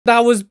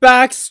That was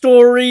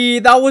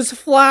backstory. That was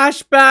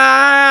flashbacks.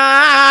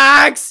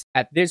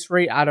 At this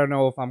rate, I don't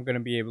know if I'm gonna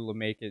be able to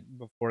make it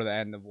before the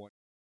end of one.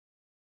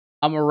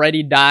 I'm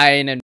already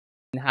dying and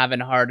having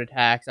heart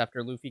attacks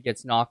after Luffy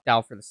gets knocked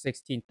out for the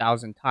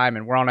 16,000th time,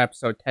 and we're on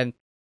episode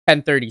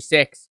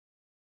 1036.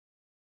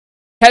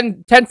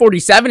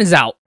 1047 is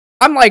out.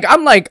 I'm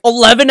like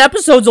 11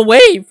 episodes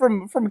away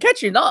from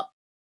catching up.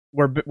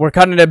 We're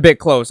cutting it a bit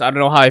close. I don't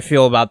know how I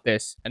feel about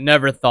this. I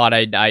never thought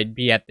I'd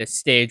be at this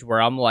stage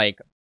where I'm like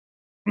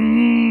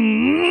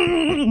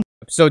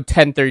episode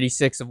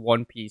 1036 of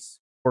One Piece.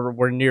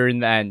 We're nearing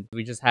the end.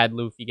 We just had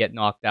Luffy get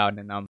knocked out,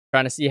 and I'm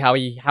trying to see how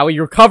he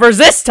recovers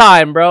this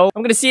time, bro.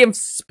 I'm gonna see him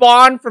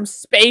spawn from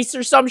space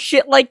or some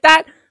shit like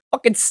that.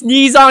 Fucking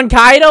sneeze on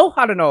Kaido.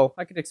 I don't know.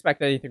 I could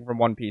expect anything from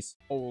One Piece.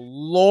 Oh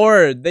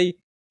lord, they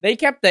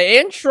kept the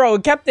intro,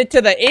 kept it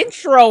to the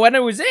intro, and it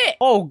was it.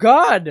 Oh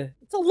god,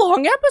 it's a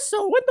long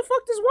episode. When the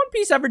fuck does One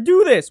Piece ever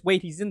do this?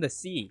 Wait, he's in the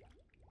sea.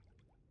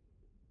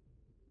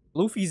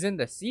 Luffy's in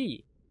the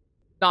sea.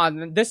 Nah,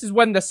 this is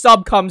when the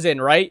sub comes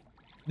in, right?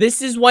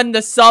 This is when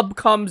the sub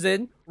comes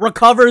in,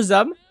 recovers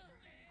them,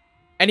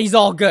 and he's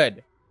all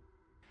good.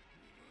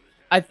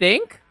 I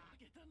think?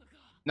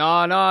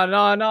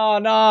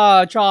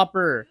 No,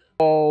 Chopper.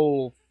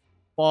 Oh,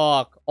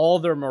 fuck. All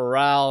their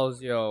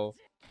morales, yo.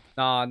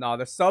 Nah,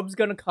 the sub's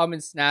gonna come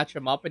and snatch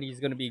him up, and he's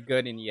gonna be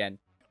good in the end.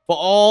 But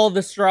all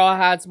the Straw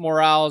Hats'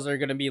 morales are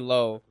gonna be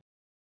low.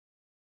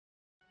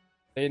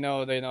 They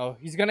know.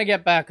 He's gonna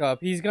get back up.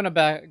 He's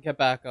gonna get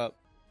back up.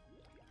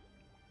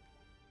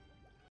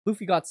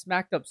 Luffy got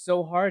smacked up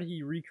so hard,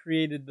 he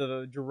recreated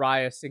the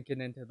Jiraiya sinking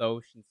into the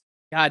ocean.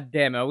 God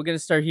damn it. Are we going to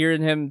start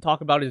hearing him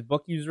talk about his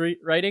book he's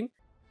writing?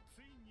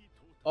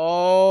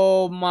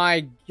 Oh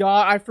my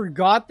god. I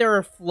forgot they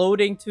were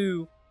floating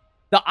to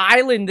the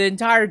island the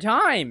entire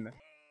time.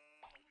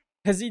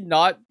 Has he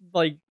not,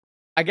 like...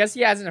 I guess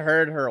he hasn't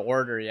heard her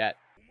order yet.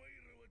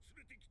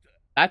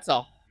 That's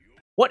a...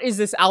 What is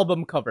this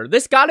album cover?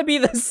 This gotta be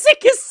the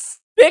sickest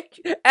pick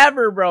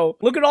ever, bro.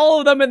 Look at all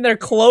of them in their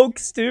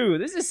cloaks, too.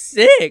 This is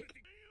sick.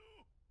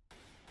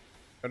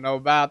 Don't know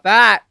about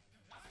that.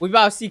 We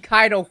about to see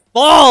Kaido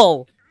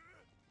fall.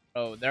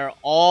 Bro, they're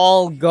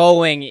all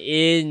going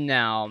in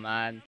now,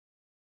 man.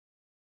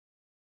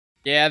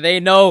 Yeah, they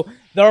know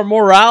their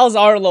morales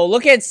are low.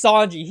 Look at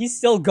Sanji. He's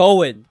still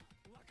going.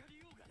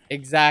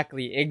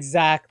 Exactly.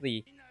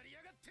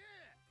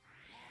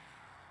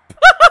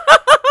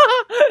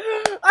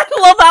 I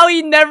love how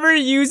he never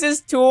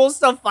uses tools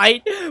to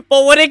fight,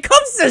 but when it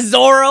comes to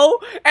Zoro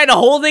and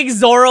holding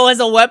Zoro as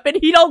a weapon,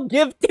 he don't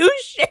give two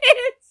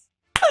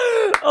shits.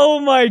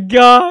 Oh my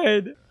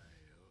god.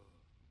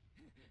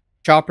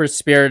 Chopper's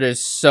spirit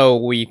is so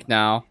weak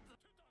now.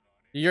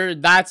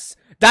 That's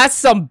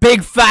some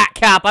big fat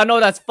cap. I know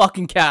that's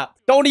fucking cap.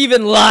 Don't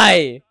even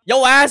lie.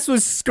 Yo ass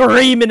was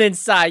screaming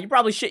inside. You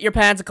probably shit your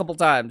pants a couple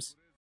times.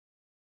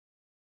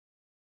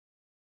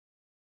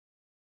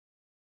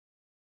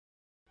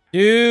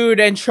 Dude,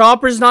 and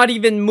Chopper's not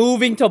even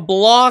moving to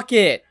block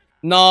it.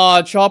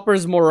 Nah,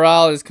 Chopper's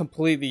morale is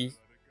completely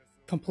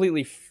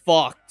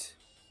fucked.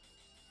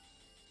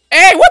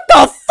 Hey, what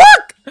the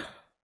fuck?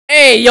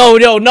 Hey, yo,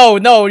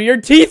 no.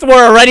 Your teeth were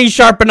already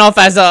sharp enough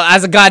as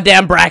a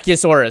goddamn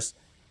Brachiosaurus.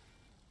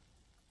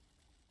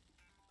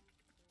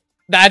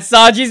 That's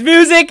Sanji's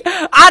music.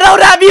 I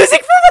don't have music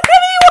from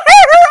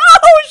anywhere.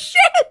 Oh,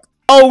 shit.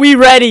 Oh, we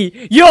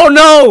ready. You don't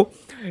know.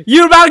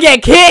 You about to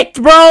get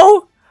kicked,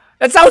 bro.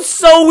 That sounds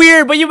so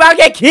weird, but you about to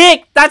get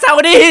kicked. That's how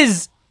it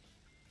is.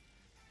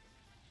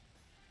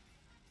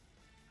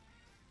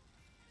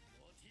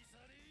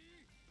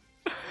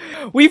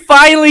 We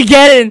finally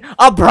getting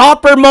a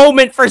proper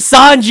moment for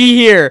Sanji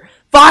here.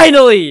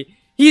 Finally.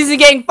 He's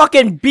getting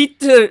fucking beat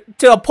to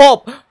a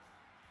pulp.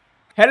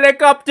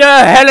 Helicopter.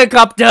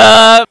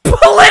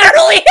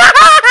 Literally.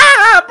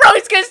 Bro,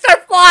 he's gonna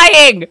start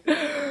flying.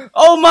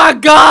 Oh my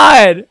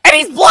god. And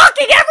he's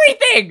blocking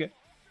everything.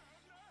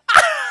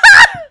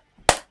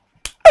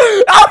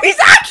 Oh, he's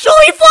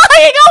actually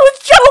flying! I was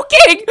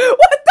joking!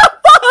 What the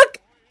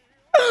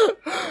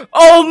fuck?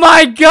 Oh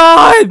my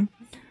god!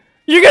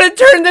 You're gonna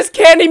turn this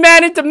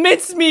Candyman into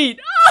mincemeat!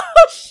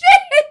 Oh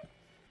shit!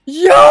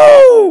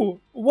 Yo!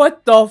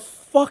 What the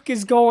fuck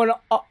is going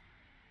on?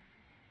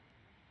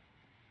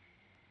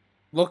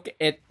 Look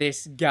at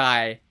this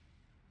guy.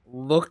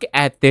 Look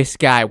at this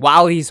guy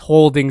while he's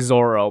holding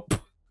Zoro.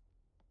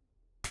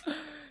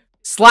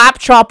 Slap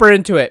Chopper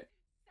into it.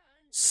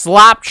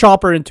 Slap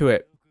Chopper into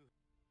it.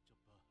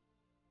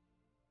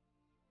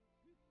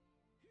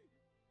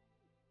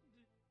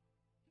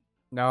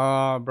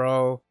 No,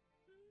 bro.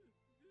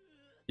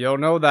 You don't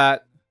know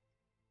that.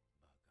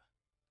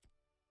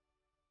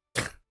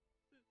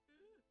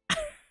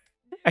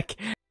 I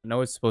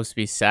know it's supposed to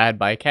be sad,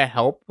 but I can't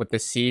help with the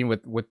scene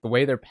with the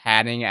way they're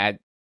panning at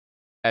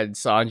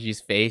Sanji's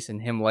face and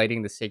him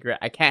lighting the cigarette.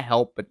 I can't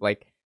help but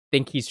like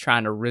think he's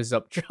trying to rizz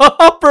up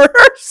Chopper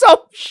or some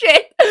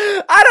shit.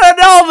 I don't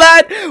know,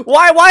 man.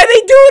 Why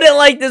they doing it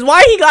like this?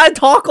 Why he gotta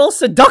talk all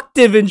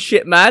seductive and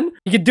shit, man?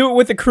 He can do it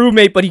with a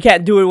crewmate, but he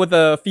can't do it with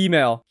a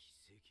female.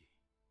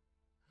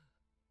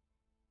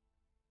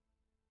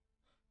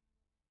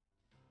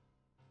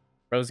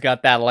 Bro's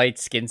got that light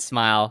skin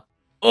smile.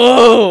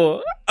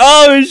 Oh!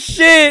 Oh,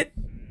 shit!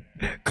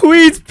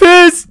 Queen's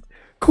pissed!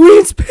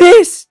 Queen's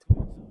pissed!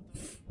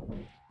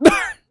 Why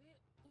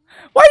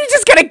are you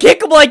just gonna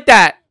kick him like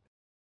that?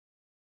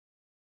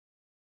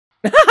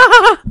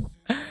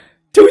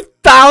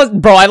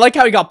 2,000! Bro, I like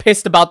how he got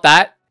pissed about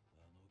that.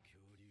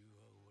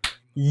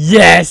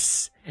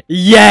 Yes!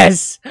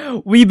 Yes!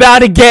 We about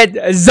to get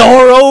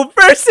Zoro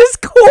versus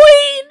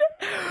Queen!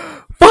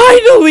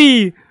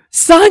 Finally!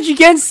 Sanji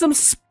gets some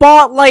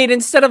spotlight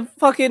instead of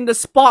fucking the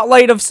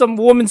spotlight of some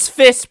woman's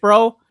fist,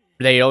 bro.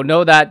 They don't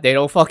know that. They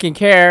don't fucking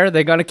care.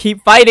 They're gonna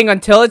keep fighting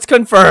until it's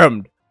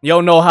confirmed. You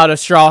don't know how the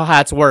Straw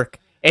Hats work.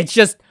 It's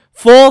just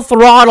full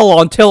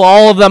throttle until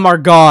all of them are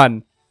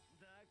gone.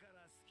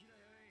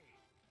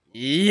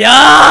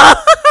 Yeah!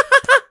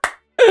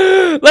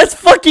 Let's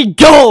fucking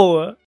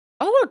go!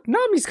 Oh look,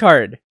 Nami's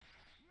card.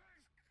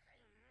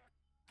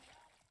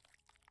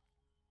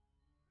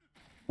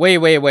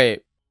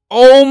 Wait.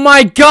 Oh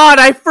my god,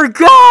 I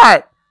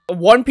forgot!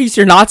 One Piece,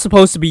 you're not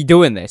supposed to be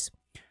doing this.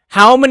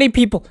 How many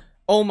people...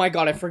 Oh my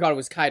god, I forgot it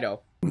was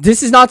Kaido.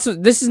 This is not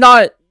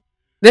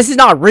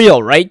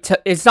real, right?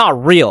 It's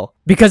not real.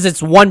 Because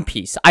it's One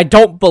Piece. I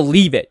don't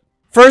believe it.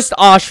 First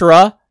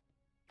Ashura.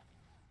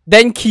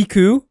 Then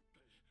Kiku.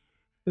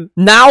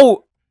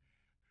 Now...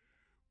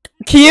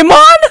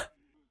 Kiemon?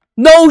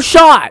 No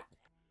shot!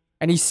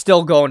 And he's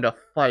still going to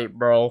fight,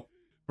 bro.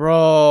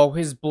 Bro,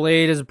 his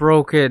blade is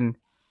broken.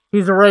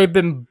 He's already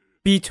been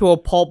beat to a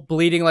pulp,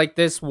 bleeding like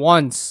this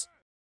once.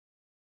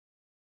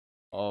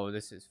 Oh,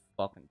 this is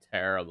fucking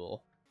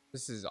terrible.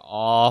 This is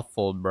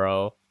awful,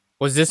 bro.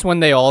 Was this when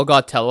they all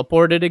got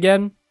teleported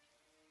again?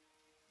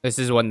 This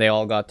is when they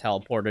all got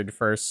teleported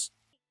first.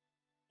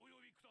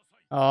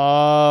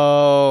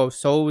 Oh,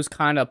 so it was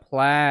kind of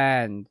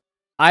planned.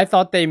 I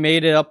thought they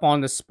made it up on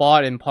the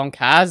spot in Punk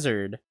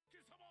Hazard.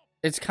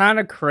 It's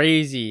kind of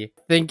crazy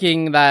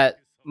thinking that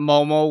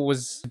Momo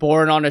was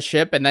born on a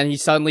ship and then he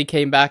suddenly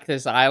came back to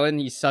this island.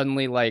 He's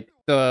suddenly like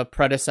the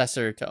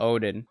predecessor to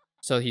Odin.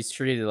 So he's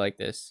treated like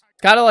this.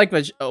 It's kind of like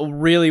a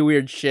really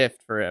weird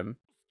shift for him.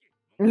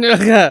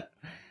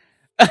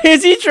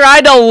 Is he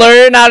trying to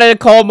learn how to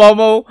call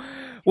Momo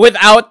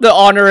without the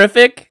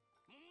honorific?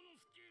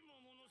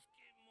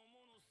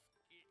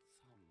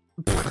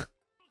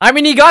 I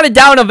mean, he got it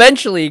down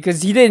eventually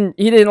because he didn't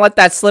let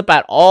that slip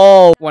at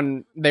all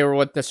when they were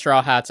with the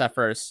Straw Hats at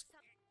first.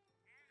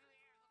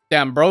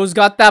 Damn, bro's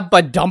got that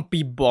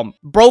badumpy bump.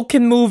 Bro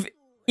can move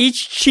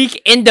each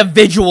cheek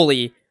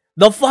individually.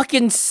 The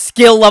fucking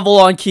skill level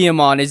on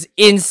Kiemon is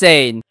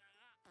insane.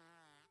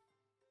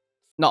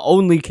 Not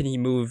only can he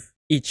move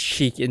each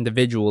cheek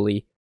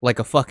individually, like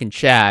a fucking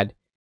Chad,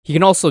 he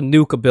can also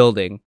nuke a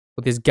building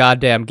with his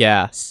goddamn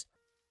gas.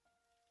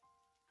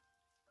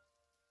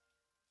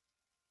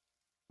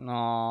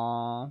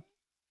 Aww.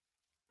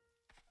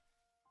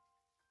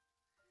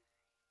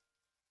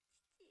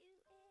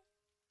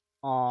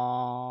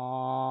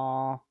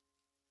 Aww.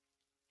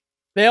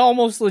 They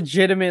almost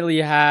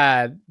legitimately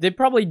had... They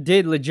probably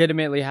did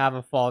legitimately have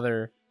a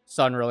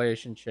father-son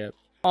relationship.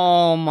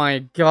 Oh my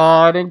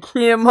god, and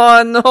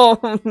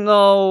Kiemon,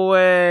 no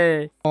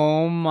way.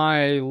 Oh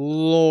my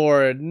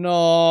lord,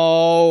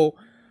 no.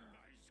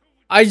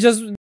 I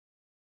just...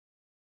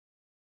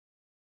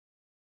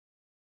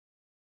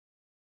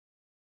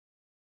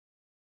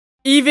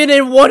 Even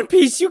in One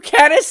Piece, you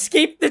can't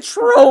escape the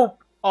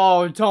trope.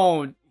 Oh,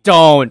 don't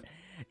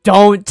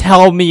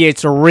tell me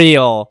it's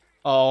real.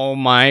 Oh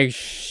my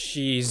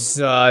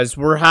Jesus,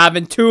 we're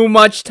having too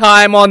much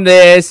time on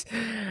this.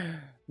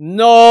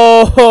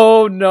 No.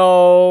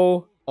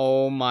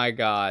 Oh my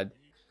god.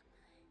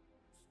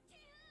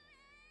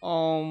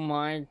 Oh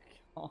my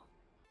god.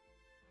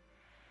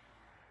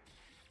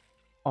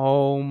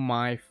 Oh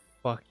my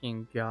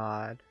fucking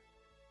god.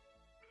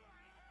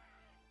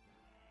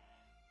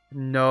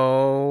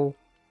 No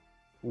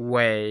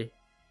way.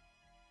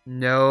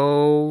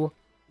 No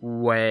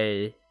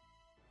way.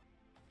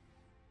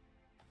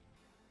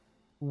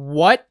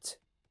 What?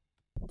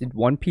 Did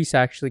One Piece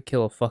actually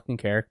kill a fucking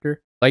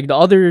character? Like the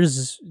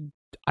others,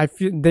 I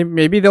feel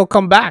maybe they'll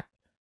come back.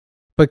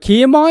 But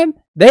Kiemon,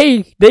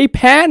 they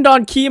panned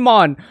on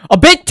Kiemon a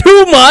bit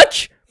too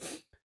much.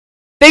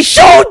 They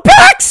showed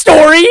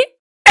backstory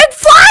and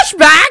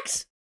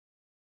flashbacks.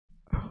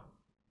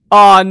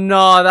 Oh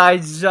no,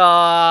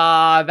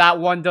 that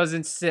one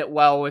doesn't sit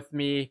well with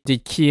me.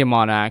 Did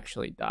Kiemon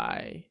actually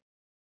die?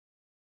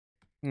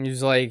 He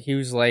was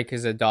like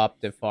his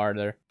adoptive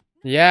father.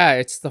 Yeah,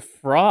 it's the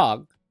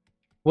frog.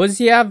 What does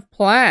he have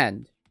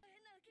planned?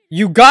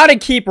 You gotta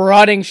keep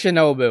running,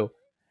 Shinobu.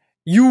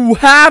 You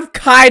have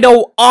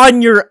Kaido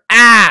on your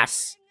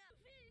ass.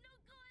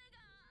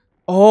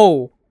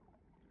 Oh,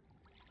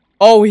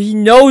 he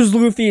knows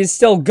Luffy is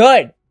still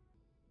good.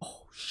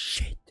 Oh,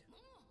 shit.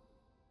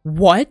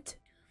 What?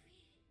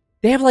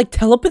 They have, like,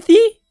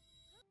 telepathy?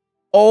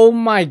 Oh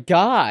my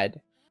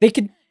god. They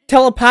can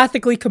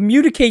telepathically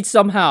communicate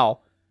somehow.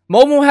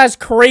 Momo has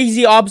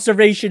crazy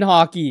observation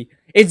hockey.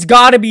 It's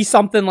gotta be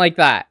something like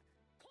that.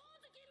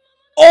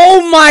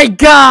 Oh my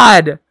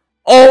god!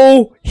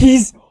 Oh,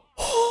 he's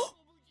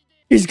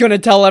gonna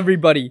tell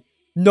everybody.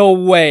 No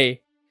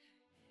way.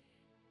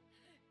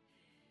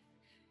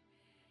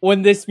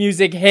 When this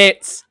music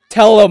hits,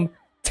 tell him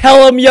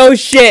yo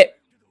shit.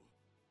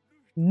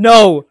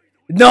 No,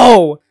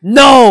 no,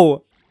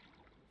 no.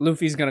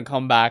 Luffy's gonna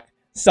come back.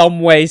 Some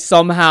way,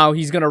 somehow,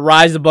 he's gonna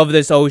rise above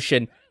this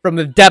ocean. From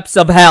the depths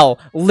of hell.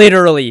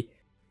 Literally.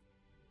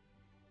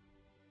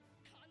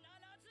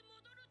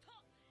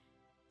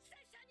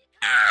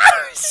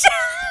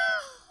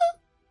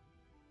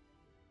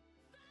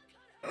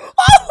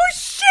 Oh,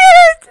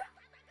 shit!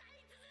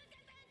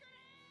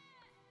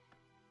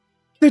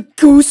 The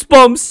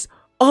goosebumps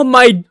on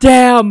my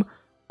damn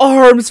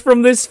arms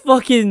from this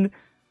fucking...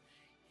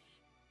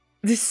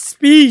 this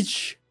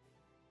speech.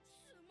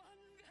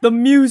 The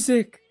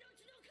music.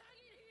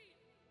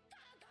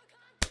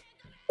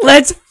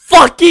 Let's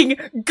fucking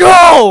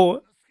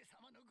go!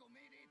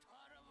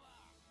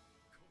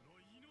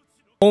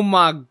 Oh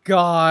my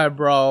god,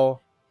 bro.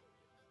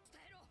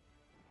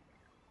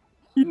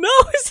 He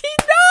knows! He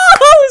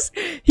knows!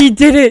 He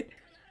did it!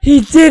 He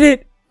did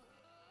it!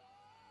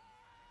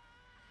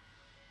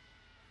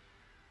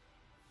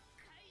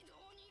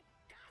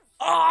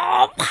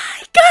 Oh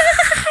my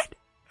god!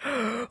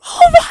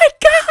 Oh my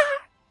god!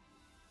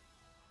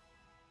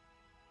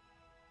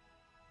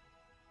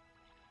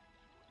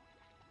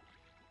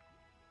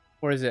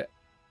 Where is it?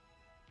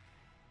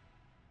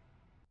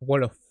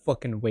 What a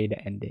fucking way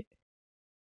to end it.